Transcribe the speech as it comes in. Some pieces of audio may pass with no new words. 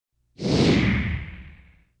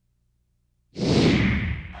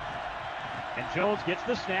Jones gets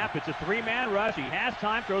the snap. It's a three-man rush. He has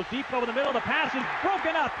time, throws deep over the middle. The pass is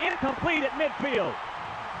broken up, incomplete at midfield.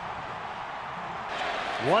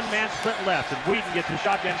 One-man sprint left, and Whedon gets a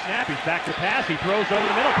shotgun snap. He's back to pass. He throws over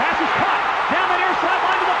the middle. Pass is caught. Down the near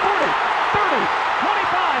sideline to the 40, 30,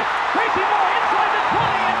 25. Tracy Moore inside the 20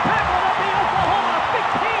 and tackled at the Oklahoma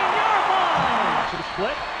 15-yard line. To the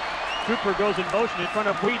split. Cooper goes in motion in front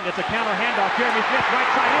of Whedon. It's a counter handoff. Jeremy Smith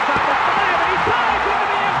right side inside the 5, and he dives into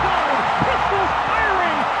the end zone. Pistols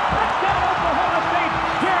firing. Touchdown Oklahoma State.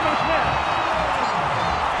 Jeremy Smith.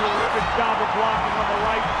 Terrific job of blocking on the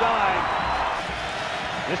right side.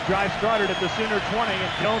 This drive started at the Sooner 20,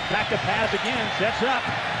 and Jones back to pass again, sets up,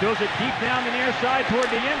 throws it deep down the near side toward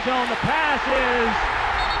the end zone. The pass is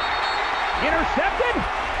intercepted.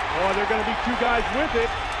 Oh, there are going to be two guys with it,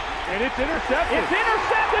 and it's intercepted. It's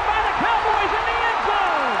intercepted by the Cowboys in the end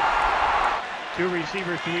zone. Two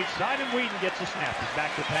receivers to each side, and Whedon gets a snap. He's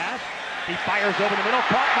back to pass. He fires over the middle,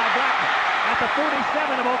 caught by Blackman at the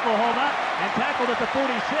 47 of Oklahoma and tackled at the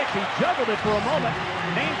 46. He juggled it for a moment,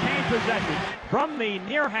 maintained possession from the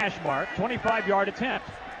near hash mark, 25-yard attempt.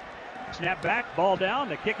 Snap back, ball down,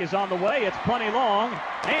 the kick is on the way, it's plenty long,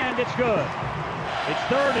 and it's good. It's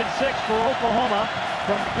 3rd and 6 for Oklahoma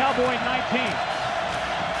from Cowboy 19.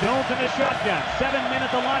 Jones in the shotgun, 7 men at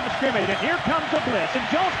the line of scrimmage, and here comes the blitz, and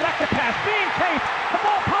Jones back to pass, being chased, the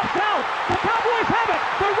ball pops out, the Cowboys have it,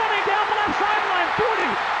 they're running down the left sideline, 40,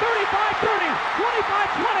 35, 30,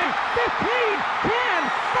 25, 20, 15, 10,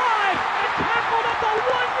 5, and tackled at the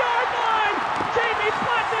 1-yard line. Jamie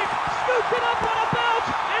Platnick scoops it up on a bounce,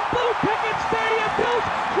 and Blue Ticket Stadium goes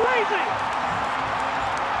crazy.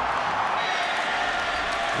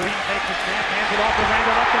 Whedon takes the snap, hands it off to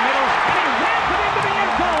Randle up the middle, and he rams it into the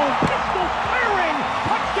end zone. Pistols firing.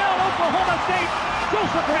 Touchdown Oklahoma State.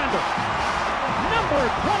 Joseph Randle. Number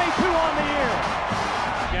 22 on the year.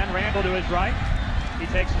 Again, Randle to his right. He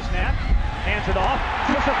takes the snap, hands it off.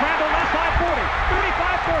 Joseph Randle left side 40,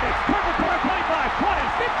 35, 30, purple corner 25,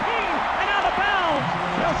 20, 15, and out of bounds.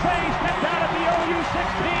 They'll say he stepped out at the OU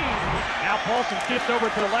 16. Now Paulson shifts over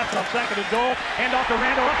to the left on 2nd and goal. Hand off to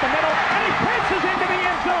Randle up the middle, and he pitches into the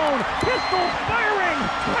end zone. Pistols firing.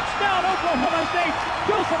 Touchdown Oklahoma State.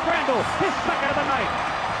 Joseph Randle, his 2nd of the night.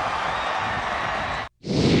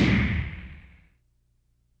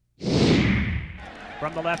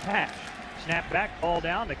 From the left hash. Snap back, ball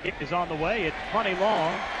down. The kick is on the way. It's plenty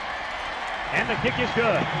long, and the kick is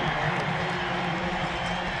good.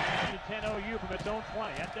 10 OU from its own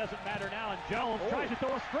 20. That doesn't matter now. And Jones tries to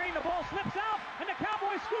throw a screen. The ball slips out, and the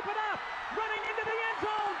Cowboys scoop it up. Running into the end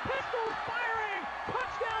zone. Pistols firing.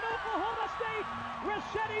 Touchdown Oklahoma State.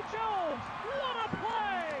 Richetti Jones. What a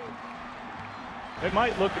play! They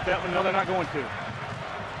might look at that one. No, they're not going to.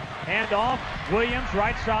 Hand off. Williams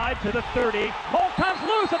right side to the 30. Ball comes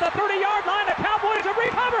loose at the 30-yard line. The Cowboys have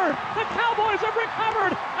recovered. The Cowboys have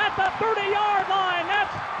recovered at the 30-yard line.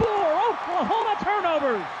 That's 4 Oklahoma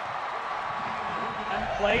turnovers.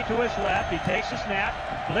 Play to his left. He takes the snap.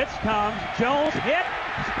 Blitz comes. Jones hit.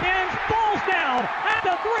 Spins. Falls down at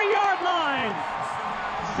the 3-yard line.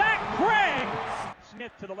 Zach Craig.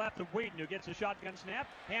 Smith to the left of Whedon, who gets a shotgun snap.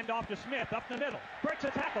 Hand off to Smith up the middle. Breaks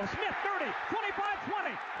a tackle. Smith 30, 25,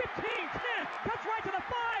 20, 15, 10. Cuts right to the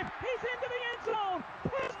 5. He's into the end zone.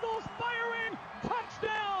 Pistols firing.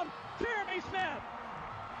 Touchdown. Jeremy Smith.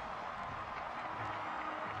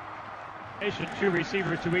 Two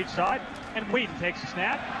receivers to each side, and Whedon takes the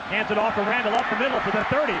snap, hands it off to Randle up the middle to the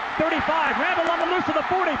 30, 35, Randle on the loose to the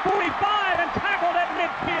 40, 45, and tackled at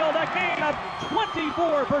midfield. A gain of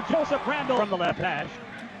 24 for Joseph Randle from the left hash.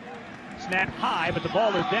 Snap high, but the ball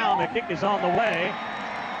is down. The kick is on the way,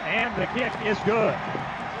 and the kick is good.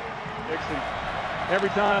 Dixon, every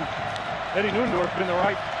time, Eddie Newendorf's been the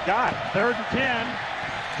right guy. 3rd and 10.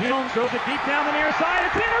 Jones throws it deep down the near side.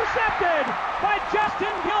 It's intercepted by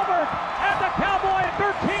Justin Gilbert at the Cowboy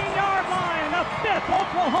 13-yard line. The 5th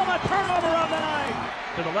Oklahoma turnover of the night.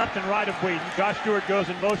 To the left and right of Whedon, Josh Stewart goes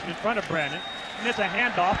in motion in front of Brandon. And it's a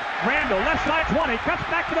handoff. Randle, left side 20, cuts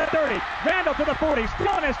back to the 30. Randle to the 40, still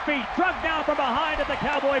on his feet. Drugged down from behind at the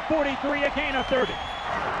Cowboy 43, a gain of 30.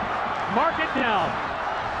 Mark it down.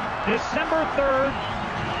 December 3rd,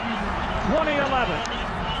 2011.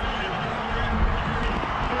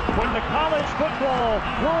 When the college football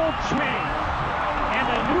world changed and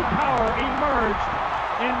a new power emerged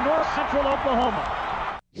in north central Oklahoma.